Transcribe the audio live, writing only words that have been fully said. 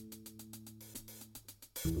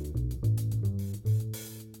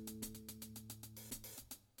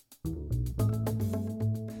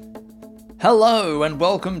Hello and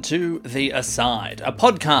welcome to The Aside, a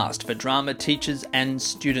podcast for drama teachers and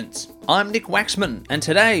students. I'm Nick Waxman, and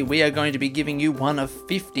today we are going to be giving you one of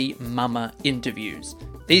 50 Mama interviews.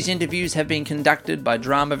 These interviews have been conducted by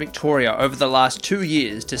Drama Victoria over the last 2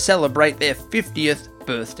 years to celebrate their 50th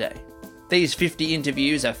birthday. These 50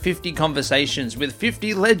 interviews are 50 conversations with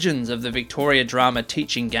 50 legends of the Victoria drama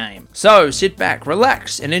teaching game. So sit back,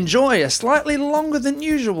 relax, and enjoy a slightly longer than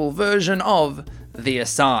usual version of The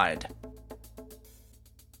Aside.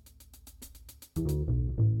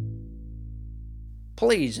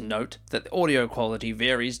 Please note that the audio quality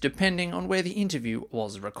varies depending on where the interview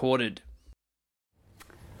was recorded.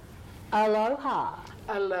 Aloha.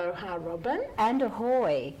 Aloha, Robin. And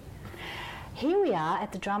ahoy. Here we are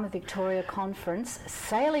at the Drama Victoria Conference,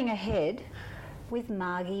 sailing ahead with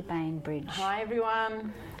Margie Bainbridge. Hi,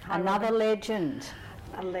 everyone. Hi, Another Robin. legend.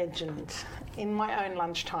 A legend. In my own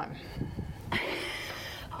lunchtime.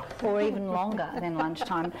 Or even longer than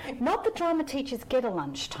lunchtime. Not that drama teachers get a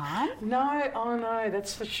lunchtime. No, oh no,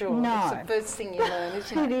 that's for sure. No. It's the first thing you learn,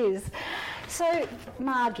 isn't it? It is. So,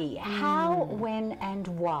 Margie, how, when and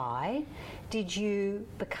why did you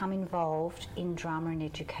become involved in drama and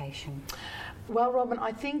education? Well, Robin,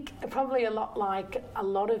 I think probably a lot like a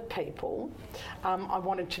lot of people, I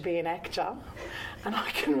wanted to be an actor. And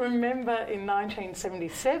I can remember in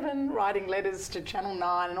 1977 writing letters to Channel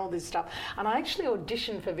 9 and all this stuff. And I actually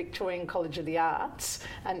auditioned for Victorian College of the Arts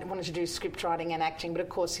and wanted to do script writing and acting. But of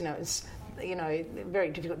course, it was, very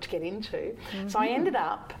difficult to get into. Mm-hmm. So I ended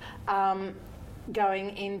up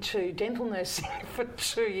going into dental nursing for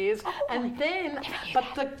 2 years, and then,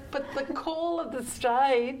 but the call of the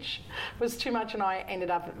stage was too much, and I ended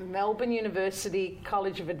up at Melbourne University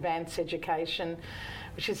College of Advanced Education,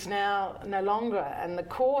 which is now no longer. And the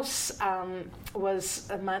course was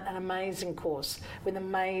an amazing course with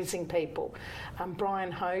amazing people.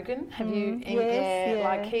 Brian Hogan, have you? Yes, yeah.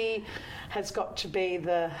 Like he has got to be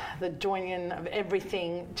the doyen of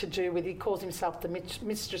everything to do with, he calls himself the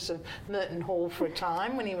mistress of Merton Hall for a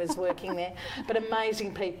time when he was working there. But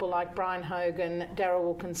amazing people like Brian Hogan, Darryl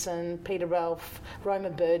Wilkinson, Peter Ralph, Roma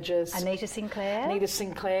Burgess. Anita Sinclair,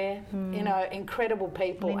 incredible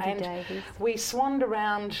people. Linda and Davies. We swanned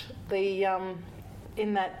around the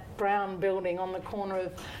in that brown building on the corner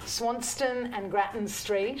of Swanston and Grattan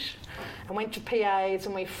Street and went to PAs,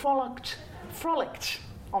 and we frolicked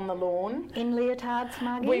on the lawn. In leotards,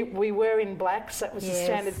 Margie? We were in blacks, that was Yes. the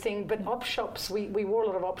standard thing, but op shops, we wore a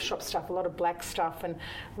lot of op shop stuff, a lot of black stuff, and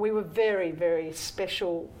we were very, very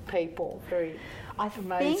special people, very amazing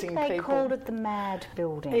people. I think they called it the Mad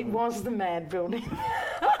Building. It was the Mad Building.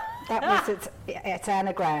 That was its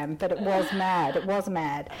anagram, but it was mad. It was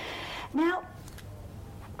mad. Now,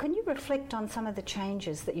 can you reflect on some of the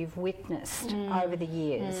changes that you've witnessed over the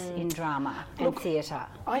years in drama and theatre?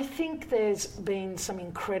 I think there's been some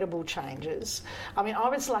incredible changes. I mean, I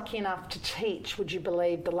was lucky enough to teach, would you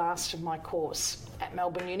believe, the last of my course at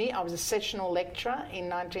Melbourne Uni. I was a sessional lecturer in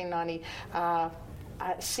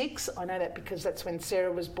 1996. I know that because that's when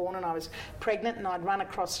Sarah was born and I was pregnant, and I'd run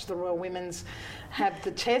across to the Royal Women's, have the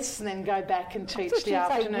tests, and then go back and teach the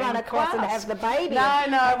afternoon run across class. and have the baby.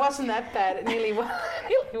 No, it wasn't that bad. It nearly was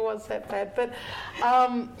that bad. But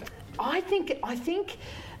I think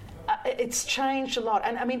it's changed a lot.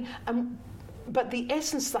 And I mean, but the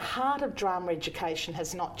essence, the heart of drama education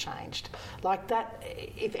has not changed. Like that,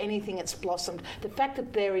 if anything, it's blossomed. The fact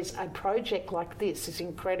that there is a project like this is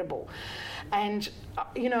incredible. And,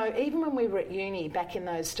 even when we were at uni back in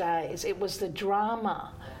those days, it was the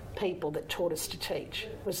drama people that taught us to teach,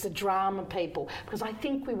 was the drama people, because I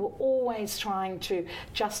think we were always trying to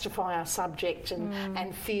justify our subject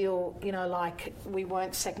and feel, like we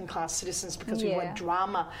weren't second-class citizens because we weren't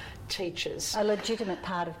drama teachers. A legitimate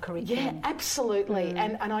part of curriculum. Yeah, absolutely.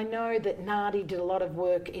 And I know that Nadi did a lot of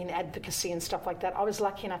work in advocacy and stuff like that. I was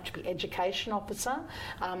lucky enough to be education officer.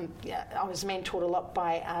 I was mentored a lot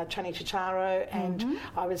by Tony Titaro, and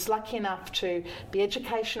I was lucky enough to be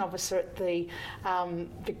education officer at the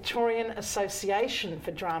Victorian Association for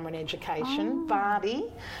Drama and Education,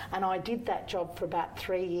 Bardi, and I did that job for about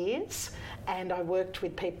 3 years. And I worked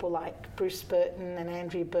with people like Bruce Burton and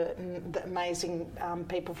Andrea Burton, the amazing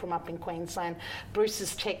people from up up in Queensland,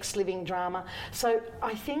 Bruce's Text Living Drama. So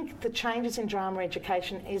I think the changes in drama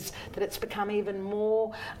education is that it's become even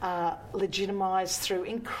more legitimised through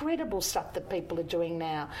incredible stuff that people are doing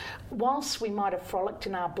now. Whilst we might have frolicked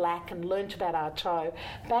in our black and learnt about our toe,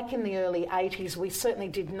 back in the early 80s we certainly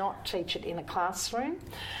did not teach it in a classroom.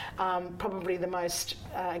 Probably the most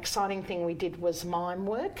exciting thing we did was mime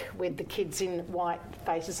work with the kids in white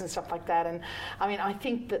faces and stuff like that. And I mean, I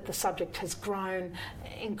think that the subject has grown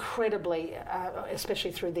incredibly,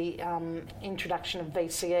 especially through the introduction of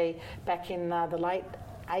VCE back in the late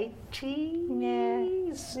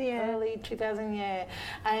 80s, early 2000,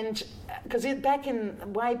 and because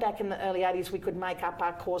way back in the early 80s we could make up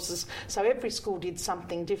our courses, so every school did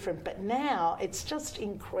something different, but now it's just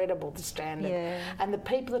incredible, the standard, and the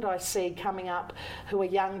people that I see coming up who are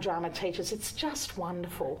young drama teachers, it's just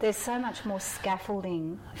wonderful. There's so much more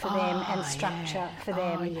scaffolding for them and structure for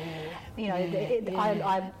them. You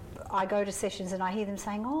know, I go to sessions and I hear them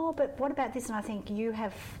saying, "Oh, but what about this?" And I think you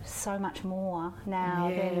have so much more now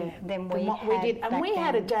than we did, and we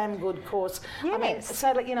had a damn good course. Yes. I mean,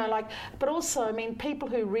 so you know, like, but also, I mean, people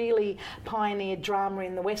who really pioneered drama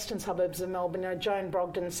in the western suburbs of Melbourne. You know, Joan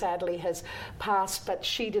Brogden sadly has passed, but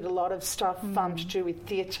she did a lot of stuff to do with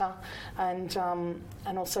theatre, and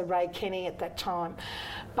also Ray Kenny at that time,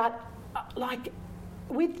 but like.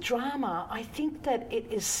 With drama, I think that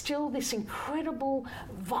it is still this incredible,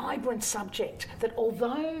 vibrant subject that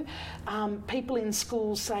although people in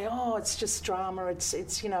schools say, "Oh, it's just drama, it's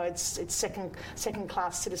second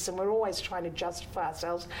class citizen," we're always trying to justify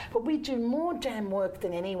ourselves, but we do more damn work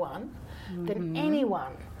than anyone,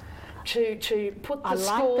 to put the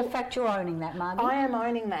school. I like the fact you're owning that, Margaret. I am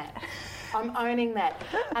owning that. I'm owning that.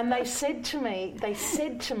 And they said to me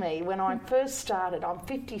when I first started, I'm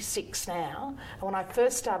 56 now, and when I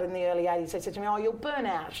first started in the early 80s, they said to me, "Oh, you'll burn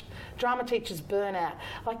out. Drama teachers burn out."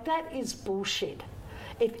 Like, that is bullshit.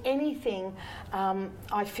 If anything,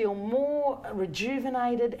 I feel more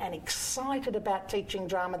rejuvenated and excited about teaching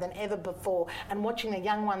drama than ever before, and watching the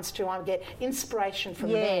young ones too. I get inspiration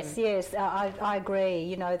from them. Yes, I agree.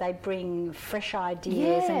 You know, they bring fresh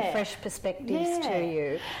ideas and fresh perspectives to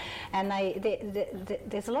you. And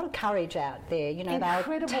there's a lot of courage out there. You know,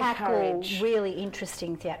 they'll tackle really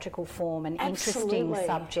interesting theatrical form and interesting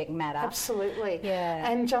subject matter. Absolutely. Yeah.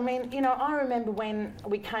 And I mean, you know, I remember when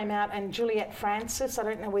we came out, and Juliet Francis, I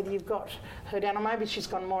don't know whether you've got her down, or maybe she's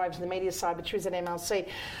gone more over to the media side, but she was at MLC.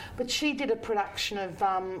 But she did a production of,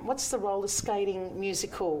 what's the roller skating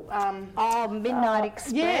musical? Midnight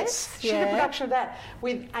Express. Yes, she did a production of that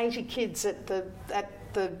with 80 kids at the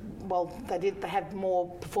they have more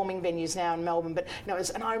performing venues now in Melbourne, but you know,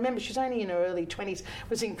 and I remember she was only in her early 20s. It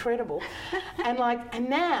was incredible. and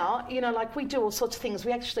now, you know, like, we do all sorts of things.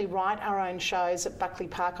 We actually write our own shows at Buckley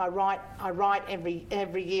Park. I write every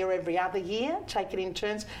year, every other year, take it in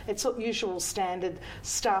turns. It's usual standard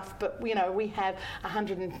stuff, but you know, we have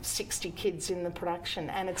 160 kids in the production,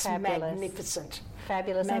 and it's magnificent.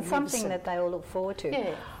 Fabulous, and something that they all look forward to.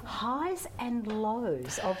 Yeah. Highs and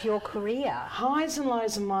lows of your career. Highs and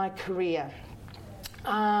lows of my career.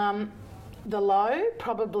 The low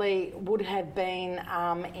probably would have been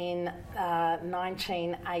in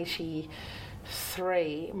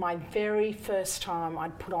 1983, my very first time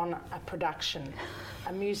I'd put on a production,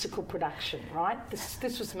 a musical production, right?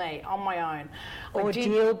 This was me, on my own.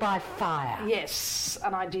 Ordeal by Fire. Yes,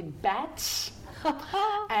 and I did Bats.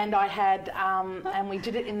 And I had, and we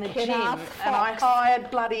did it in the gym, and I hired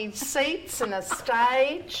bloody seats and a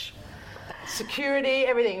stage, security,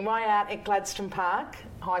 everything, right out at Gladstone Park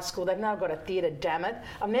High School. They've now got a theatre, damn it.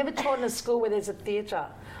 I've never taught in a school where there's a theatre.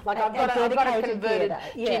 Like, I've got a converted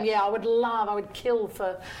gym. Yeah, I would kill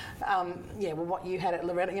for, what you had at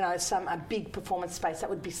Loretta, you know, a big performance space. That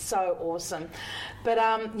would be so awesome. But,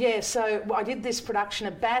 so I did this production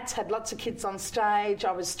of Bats, had lots of kids on stage.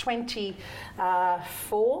 I was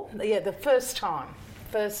 24, the first time.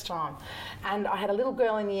 And I had a little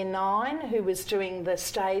girl in year 9 who was doing the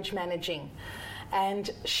stage managing. And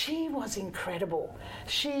she was incredible.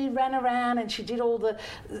 She ran around and she did all the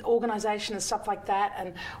organisation and stuff like that.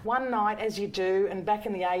 And one night, as you do, and back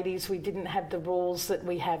in the 80s, we didn't have the rules that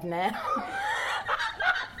we have now.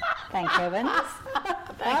 Thank heavens.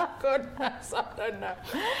 Thank goodness. I don't know.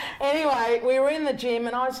 Anyway, we were in the gym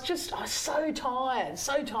and I was so tired.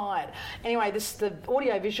 Anyway, the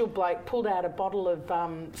audio-visual bloke pulled out a bottle of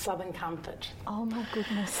Southern Comfort. Oh, my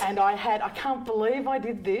goodness. And I can't believe I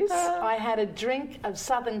did this. I had a drink of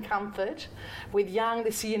Southern Comfort with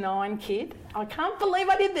this year 9 kid. I can't believe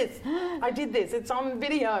I did this. It's on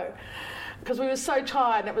video. because we were so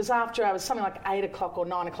tired, and it was after hours, something like 8 o'clock or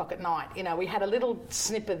 9 o'clock at night. You know, we had a little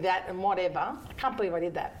snip of that and whatever. I can't believe I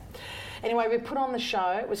did that. Anyway, we put on the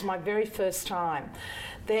show. It was my very first time.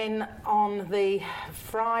 Then on the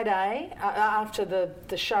Friday, after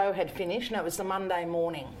the show had finished, no, it was the Monday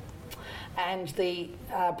morning, and the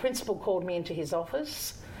principal called me into his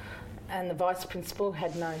office, and the vice principal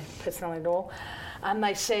had no personality at all, and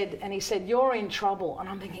he said, "You're in trouble." And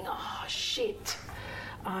I'm thinking, oh, shit.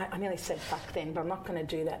 I nearly said fuck then, but I'm not going to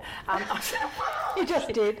do that. I said, You just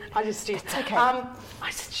did. I just did. It's okay. I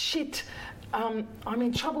said, shit, I'm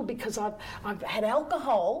in trouble because I've had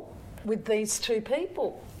alcohol with these two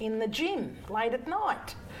people in the gym late at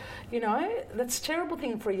night. You know, that's a terrible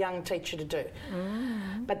thing for a young teacher to do.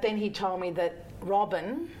 But then he told me that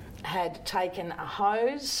Robin had taken a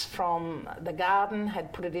hose from the garden,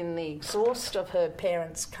 had put it in the exhaust of her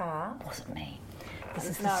parents' car. Wasn't me. This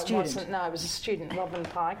is No, the it student. wasn't. No, it was a student, Robin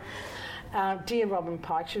Pike. Dear Robin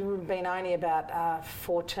Pike, she would have been only about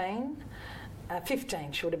 15,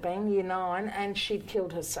 she would have been, year 9, and she'd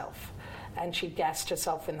killed herself. And she'd gassed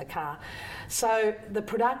herself in the car. So the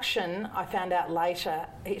production, I found out later,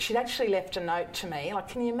 she'd actually left a note to me. Like,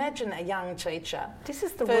 can you imagine a young teacher? This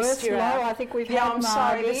is the first worst year low out. I think we've yeah, had, I'm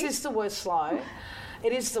sorry, Margie. this is the worst low.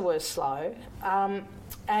 It is the worst low.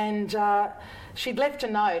 And she'd left a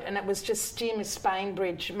note, and it was just, "Dear Miss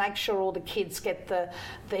Bainbridge, make sure all the kids get the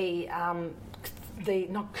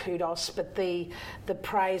not kudos, but the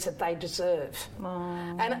praise that they deserve."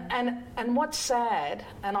 And what's sad,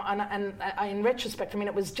 and in retrospect, I mean,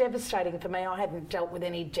 it was devastating for me. I hadn't dealt with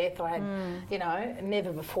any death. I had, you know,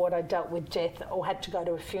 never before had I dealt with death or had to go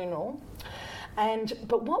to a funeral.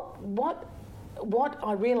 But what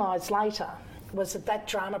I realised later was that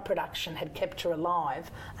drama production had kept her alive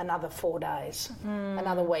another 4 days,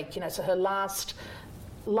 another week. You know, so her last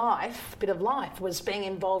bit of life was being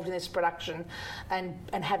involved in this production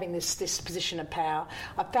and having this position of power.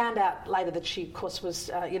 I found out later that she, of course, was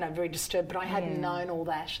very disturbed, but I hadn't known all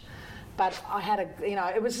that. But I had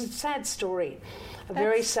it was a sad story,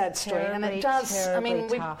 very sad story, and it does. I mean,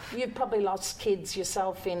 you've probably lost kids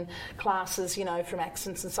yourself in classes, you know, from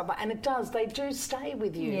accidents and stuff like that, and it does. They do stay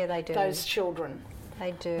with you. Yeah, they do. Those children.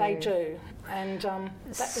 They do. They do, and that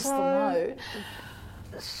was the low.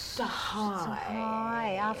 The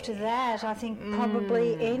high. After that, I think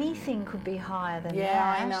probably anything could be higher than that.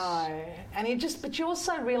 Yeah, I know. And but you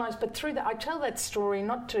also realise, but through that, I tell that story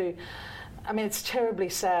not to, I mean, it's terribly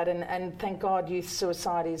sad, and thank God youth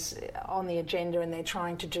suicide is on the agenda and they're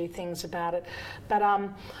trying to do things about it. But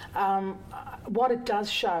what it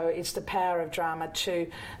does show is the power of drama to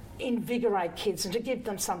invigorate kids and to give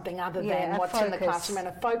them something other than what's in the classroom, and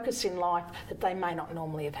a focus in life that they may not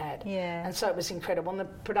normally have had. Yeah. And so it was incredible.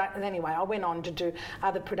 And anyway, I went on to do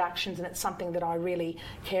other productions, and it's something that I really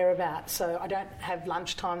care about. So I don't have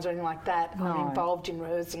lunch times or anything like that. No. I'm involved in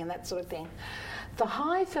rehearsing and that sort of thing. The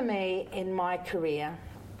high for me in my career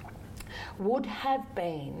would have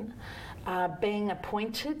been being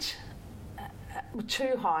appointed.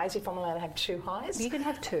 2 highs, if I'm allowed to have 2 highs. You can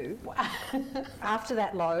have 2. After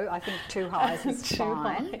that low, I think 2 highs is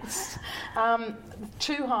fine.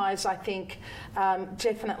 2 highs, I think,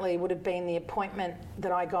 definitely would have been the appointment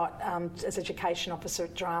that I got as Education Officer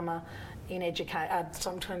at Drama in Education.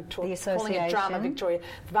 So I'm trying to calling it Drama Victoria,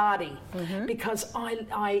 Vardy, because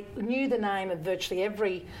I knew the name of virtually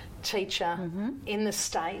every teacher in the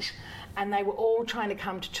state, and they were all trying to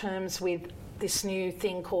come to terms with this new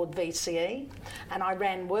thing called VCE, and I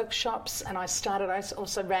ran workshops, and I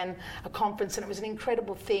also ran a conference, and it was an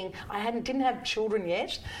incredible thing. I didn't have children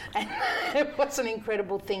yet, and it was an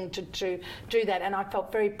incredible thing to do that, and I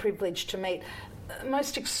felt very privileged to meet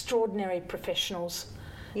most extraordinary professionals.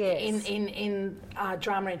 Yes. In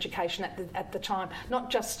drama education at the time,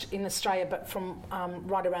 not just in Australia, but from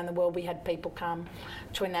right around the world. We had people come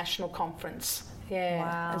to a national conference.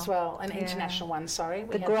 As well, an international one. Sorry,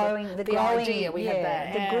 the growing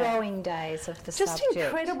days of the just subject. Just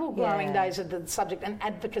incredible growing days of the subject and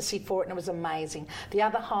advocacy for it, and it was amazing. The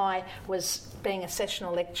other high was being a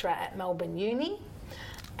sessional lecturer at Melbourne Uni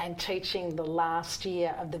and teaching the last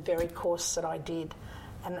year of the very course that I did.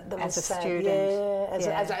 And as a student,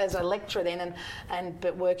 as a lecturer then,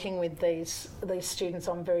 but working with these students,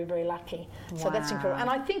 I'm very, very lucky. Wow. So that's incredible. And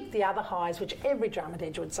I think the other highs, which every drama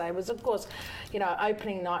teacher would say, was of course, you know,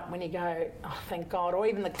 opening night when you go, oh, thank God, or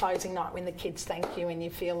even the closing night when the kids thank you and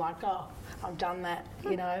you feel like, oh, I've done that,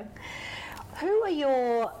 you know. Who are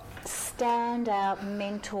your standout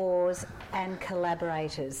mentors and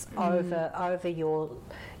collaborators over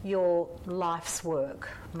your life's work,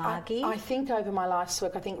 Margie? I think over my life's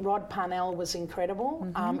work, I think Rod Parnell was incredible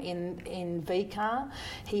in VCAR.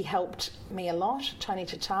 He helped me a lot. Tony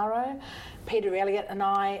Totaro, Peter Elliott and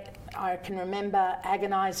I can remember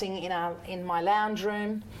agonising in my lounge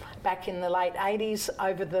room back in the late 80s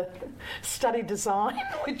over the study design,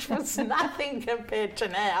 which was nothing compared to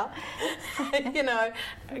now. You know,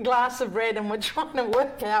 a glass of red, and we're trying to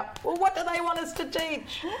work out, well, what do they want us to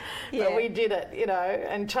teach? Yeah. But we did it, you know,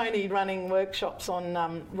 and Tony running workshops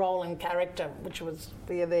on role and character, which was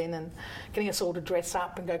there then, and getting us all to dress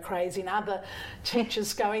up and go crazy, and other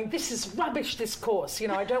teachers going, this is rubbish, this course, you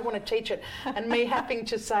know, I don't want to teach it, and me having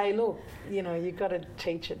to say, look, you know, you've got to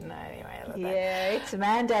teach it. No, anyway. Yeah, it's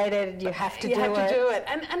mandated. You have to do it. You have to do it.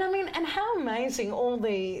 And I mean, and how amazing all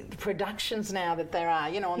the productions now that there are,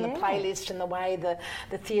 you know, on the playlist, and the way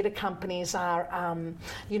the theatre companies are,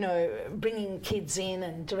 you know, bringing kids in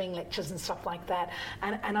and doing lectures and stuff like that.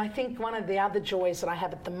 And I think one of the other joys that I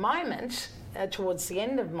have at the moment, towards the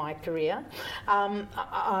end of my career,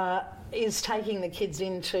 is taking the kids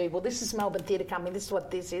into, well, this is Melbourne Theatre Company, this is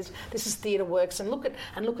what this is Theatre Works, and look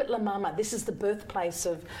at La Mama, this is the birthplace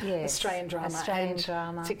of Australian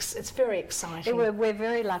drama. It's very exciting. We're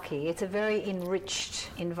very lucky. It's a very enriched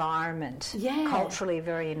environment, culturally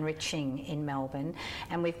very enriching in Melbourne,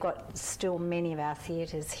 and we've got still many of our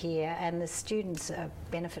theatres here, and the students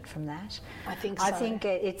benefit from that. I think so. I think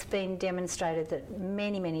it's been demonstrated that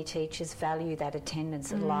many teachers value that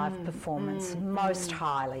attendance at live performance most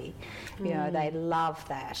highly. You know, they love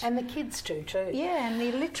that. And the kids do too. Yeah, and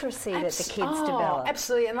the literacy that the kids develop.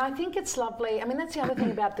 Absolutely, and I think it's lovely. I mean, that's the other thing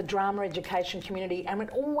about the drama education community, and it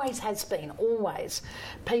always has been, always.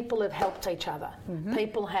 People have helped each other.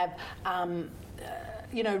 People have,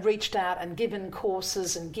 you know, reached out and given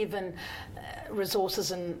courses and given resources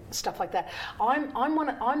and stuff like that. I'm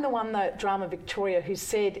the one, though, at Drama Victoria, who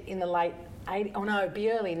said in the late early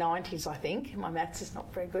 90s, I think. My maths is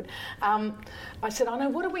not very good. I said,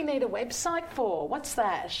 what do we need a website for? What's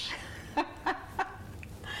that?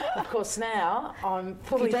 Of course, now I'm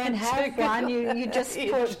fully... You don't have one, you just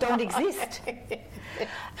don't exist.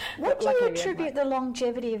 What do you attribute the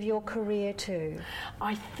longevity of your career to?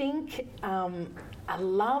 I think a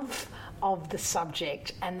love of the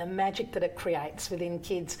subject and the magic that it creates within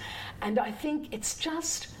kids. And I think it's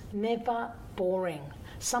just never boring.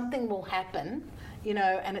 Something will happen, you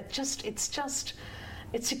know, and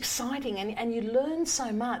it's exciting, and you learn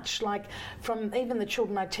so much, like from even the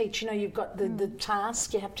children I teach, you know, you've got the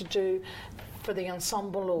task you have to do for the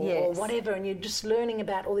ensemble or whatever, and you're just learning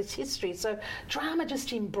about all this history. So drama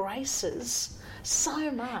just embraces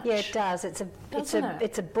so much. Yeah, it does. It's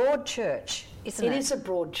a broad church, isn't it? It is a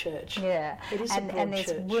broad church. Yeah. It is a broad and there's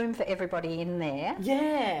church. room for everybody in there.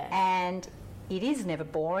 Yeah. And it is never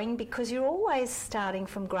boring because you're always starting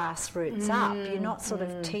from grassroots up. You're not sort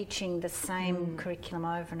of teaching the same curriculum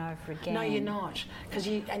over and over again. No, you're not,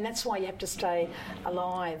 and that's why you have to stay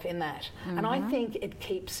alive in that. And I think it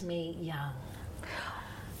keeps me young.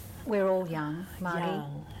 We're all young, Margie.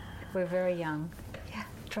 Young. We're very young. Yeah,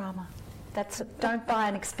 drama. Don't buy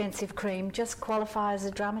an expensive cream. Just qualify as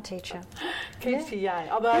a drama teacher. Keeps you young.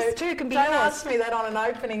 Although, this too can be don't yours. ask me that on an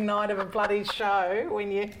opening night of a bloody show when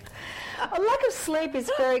you... A lack of sleep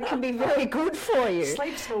can be very good for you.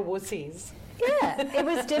 Sleep's for wussies. Yeah, it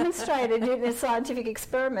was demonstrated in a scientific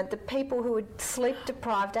experiment that people who are sleep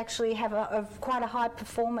deprived actually have quite a high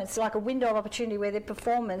performance, like a window of opportunity where their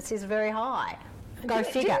performance is very high. Go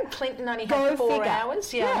figure. Didn't Clinton only have 4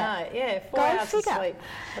 hours? Yeah, I know. Yeah, 4 hours of sleep.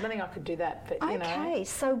 I don't think I could do that, but you know. Okay,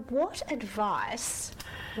 so what advice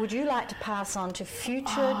would you like to pass on to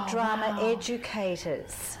future drama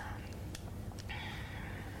educators?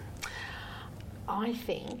 I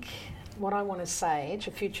think what I want to say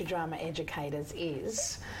to future drama educators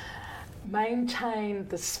is maintain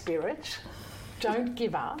the spirit, don't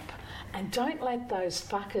give up, and don't let those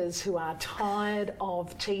fuckers who are tired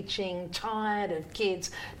of teaching, tired of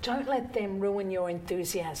kids, don't let them ruin your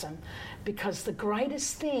enthusiasm, because the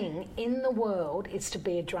greatest thing in the world is to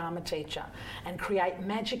be a drama teacher and create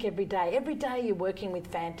magic every day. Every day you're working with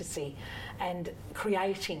fantasy and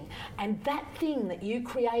creating, and that thing that you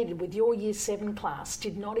created with your Year 7 class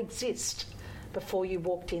did not exist before you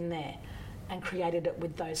walked in there and created it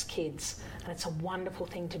with those kids, and it's a wonderful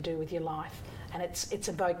thing to do with your life. And it's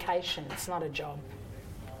a vocation, it's not a job.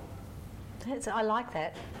 I like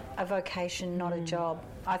that, a vocation, not a job.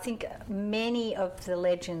 I think many of the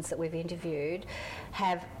legends that we've interviewed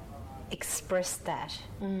have expressed that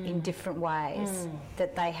in different ways,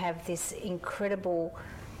 that they have this incredible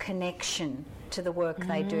connection to the work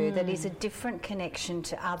they do that is a different connection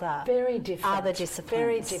to other Very different. other disciplines.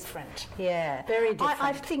 Very different. Yeah, Very different.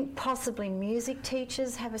 I think possibly music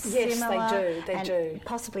teachers have a Yes, similar. they do. They and do.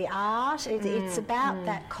 Possibly art. It's about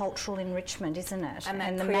that cultural enrichment, isn't it? And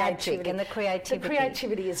that the creativity. magic and the creativity. The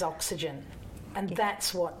creativity is oxygen, and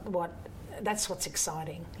that's what's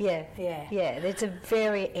exciting. Yeah, Yeah. yeah. It's a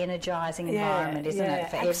very energising environment, isn't it,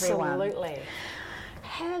 for everyone? Absolutely.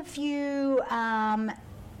 Have you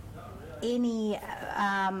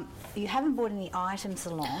you haven't brought any items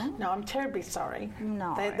along? No, I'm terribly sorry.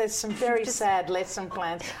 No. There's some very sad lesson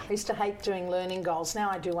plans. I used to hate doing learning goals. Now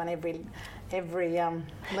I do one every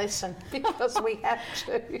lesson because we have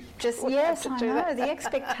to. Yes, I know. The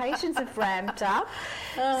expectations have ramped up.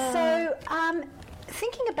 So,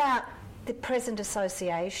 thinking about the present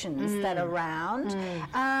associations that are around,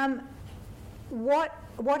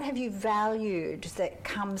 what have you valued that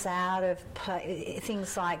comes out of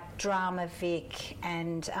things like Drama Vic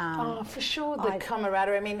and... for sure, the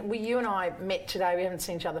camaraderie. I mean, you and I met today. We haven't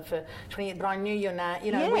seen each other for 20 years, but I knew your name.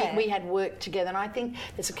 You know, we had worked together, and I think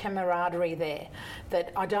there's a camaraderie there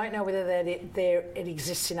that I don't know whether it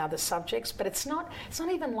exists in other subjects, but it's not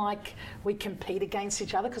even like we compete against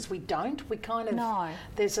each other, because we don't. We kind of... No.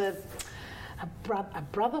 There's a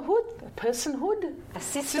brotherhood, a personhood, a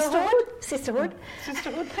sisterhood.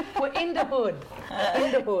 We're in the hood.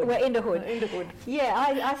 We're in the hood. Yeah,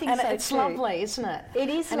 I think and so it's too. lovely, isn't it? It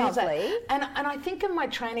is lovely. And I think in my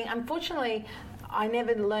training, unfortunately, I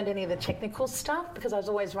never learned any of the technical stuff because I was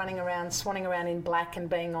always running around, swanning around in black and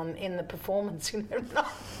being in the performance,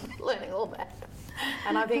 not learning all that.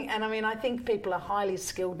 And I think people are highly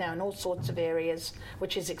skilled now in all sorts of areas,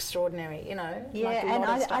 which is extraordinary, Yeah, and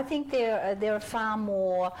I think there are far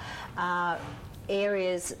more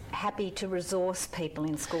areas happy to resource people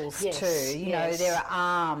in schools too. You know, there are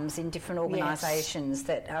arms in different organisations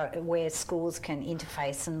that are where schools can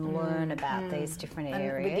interface and learn about these different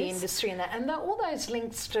areas. With the industry and that. And all those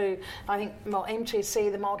links to, I think,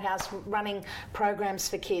 M2C, the Malthouse, running programs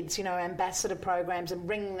for kids, ambassador programs and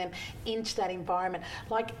bringing them into that environment.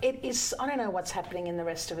 Like, it is, I don't know what's happening in the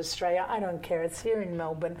rest of Australia. I don't care. It's here in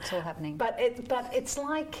Melbourne. It's all happening. But it's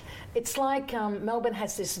like Melbourne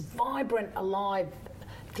has this vibrant, alive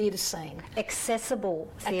theatre scene. Accessible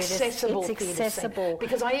theatre. It's accessible.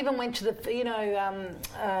 Because I even went to the,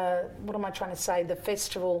 what am I trying to say? The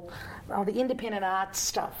festival, the independent arts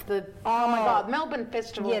stuff. Oh my God, Melbourne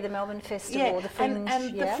Festival. Yeah, the Melbourne Festival, the Fringe.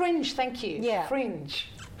 And the Fringe, thank you. Yeah. Fringe,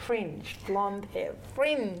 blonde hair,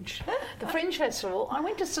 Fringe. The Fringe Festival, I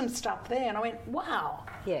went to some stuff there and I went, wow.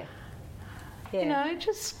 Yeah. Yeah.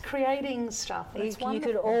 Just creating stuff. You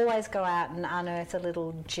could always go out and unearth a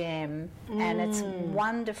little gem, and it's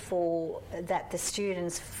wonderful that the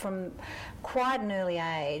students from quite an early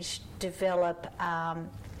age develop an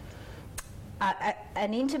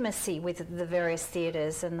intimacy with the various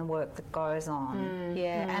theatres and the work that goes on.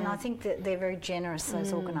 And I think that they're very generous,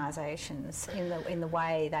 those organisations, in the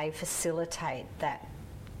way they facilitate that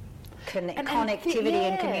connectivity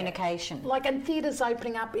and communication. Like, and theatres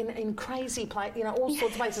opening up in crazy places, all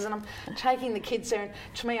sorts of places, and I'm taking the kids there, and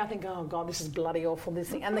to me I think, oh God, this is bloody awful, this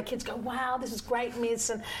thing, and the kids go, wow, this is great, miss,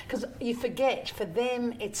 and because you forget, for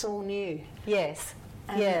them it's all new. Yes.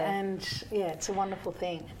 And it's a wonderful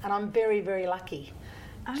thing, and I'm very, very lucky.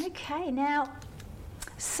 Okay, now,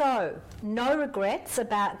 so no regrets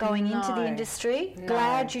about going into the industry. No.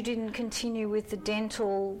 Glad you didn't continue with the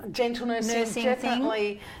dental nursing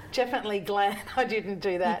definitely glad I didn't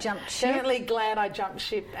do that. You jumped ship. Definitely glad I jumped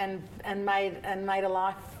ship and made a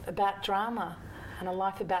life about drama and a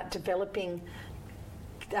life about developing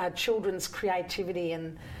children's creativity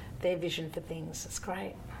and their vision for things. It's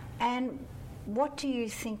great. And what do you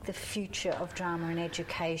think the future of drama in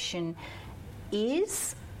education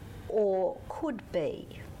is or could be?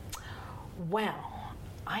 Well,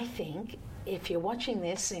 I think if you're watching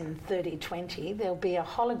this in 3020, there'll be a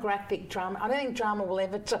holographic drama. I don't think drama will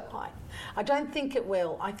ever die. I don't think it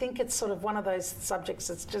will. I think it's sort of one of those subjects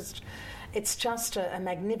that's just a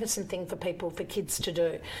magnificent thing for kids to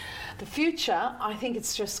do. The future, I think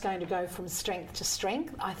it's just going to go from strength to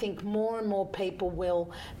strength. I think more and more people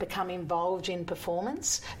will become involved in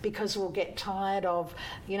performance because we'll get tired of,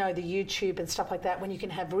 the YouTube and stuff like that, when you can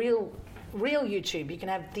have real YouTube, you can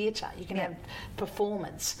have theatre, you can have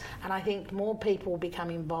performance, and I think more people will become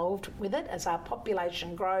involved with it as our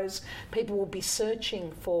population grows. People will be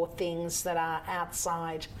searching for things that are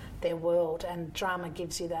outside their world, and drama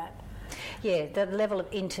gives you that. Yeah, the level of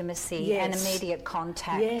intimacy and immediate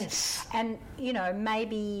contact. Yes. And, you know,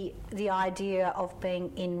 maybe the idea of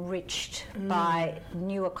being enriched by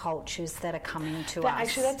newer cultures that are coming to us.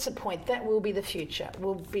 Actually, that's the point. That will be the future.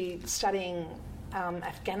 We'll be studying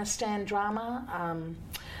Afghanistan drama.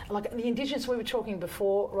 Like the Indigenous, we were talking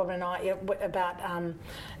before, Robin and I, about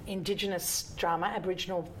Indigenous drama,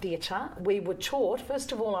 Aboriginal theatre. We were taught,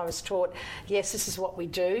 first of all, I was taught, yes, this is what we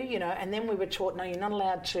do, you know, and then we were taught, no, you're not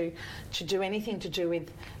allowed to do anything to do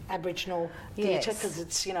with Aboriginal theatre because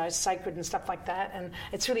it's, you know, sacred and stuff like that. And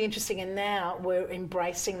it's really interesting. And now we're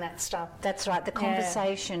embracing that stuff. That's right. The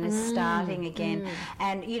conversation is starting again.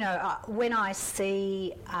 And, you know, when I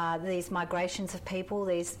see these migrations of people,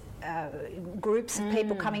 these groups of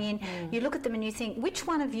people coming in, you look at them and you think, which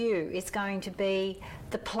one of you is going to be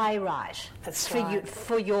the playwright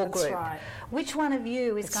for your group? Right. Which one of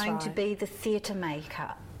you is going to be the theatre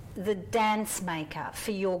maker, the dance maker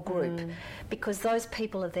for your group? Because those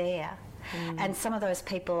people are there. And some of those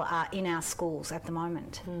people are in our schools at the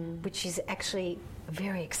moment, which is actually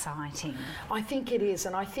very exciting. I think it is,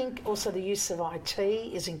 and I think also the use of IT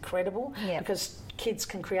is incredible because kids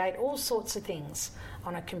can create all sorts of things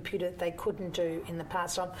on a computer that they couldn't do in the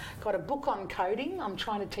past. I've got a book on coding. I'm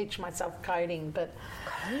trying to teach myself coding, but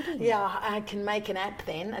yeah, I can make an app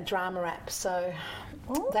then, a drama app. So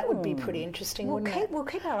that would be pretty interesting, wouldn't it? We'll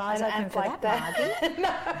keep our eyes open for that,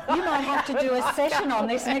 Margie. You might have to do a session on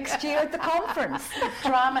this next year at the conference.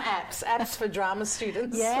 Drama apps for drama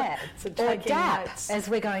students. Yeah, so or DAP, notes. As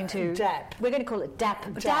we're going to. DAP. We're going to call it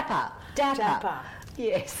Dapper.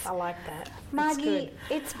 Yes. I like that. Margie,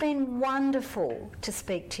 it's been wonderful to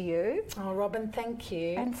speak to you. Oh, Robin, thank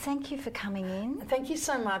you. And thank you for coming in. Thank you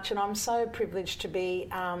so much, and I'm so privileged to be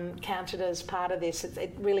counted as part of this.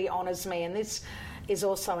 It really honours me, and this is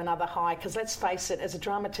also another high, because let's face it, as a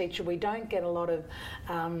drama teacher, we don't get a lot of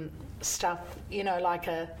stuff, you know, like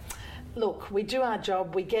look, we do our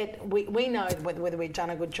job, we know whether we've done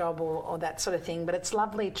a good job or that sort of thing, but it's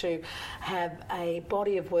lovely to have a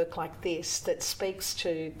body of work like this that speaks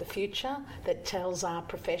to the future, that tells our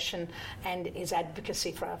profession and is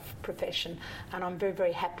advocacy for our profession. And I'm very,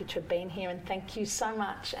 very happy to have been here, and thank you so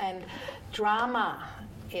much. And drama,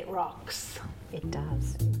 it rocks. It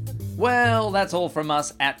does. Well, that's all from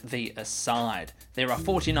us at The Aside. There are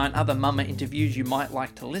 49 other mama interviews you might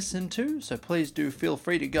like to listen to, so please do feel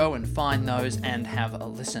free to go and find those and have a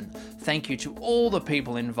listen. Thank you to all the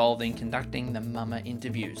people involved in conducting the mama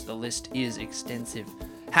interviews. The list is extensive.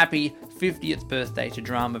 Happy 50th birthday to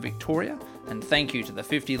Drama Victoria, and thank you to the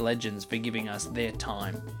 50 legends for giving us their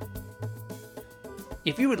time.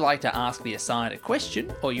 If you would like to ask The Aside a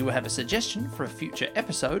question, or you have a suggestion for a future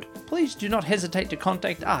episode, please do not hesitate to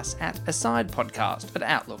contact us at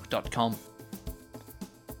asidepodcast@outlook.com.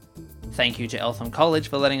 Thank you to Eltham College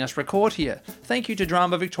for letting us record here. Thank you to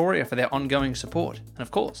Drama Victoria for their ongoing support. And of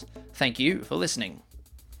course, thank you for listening.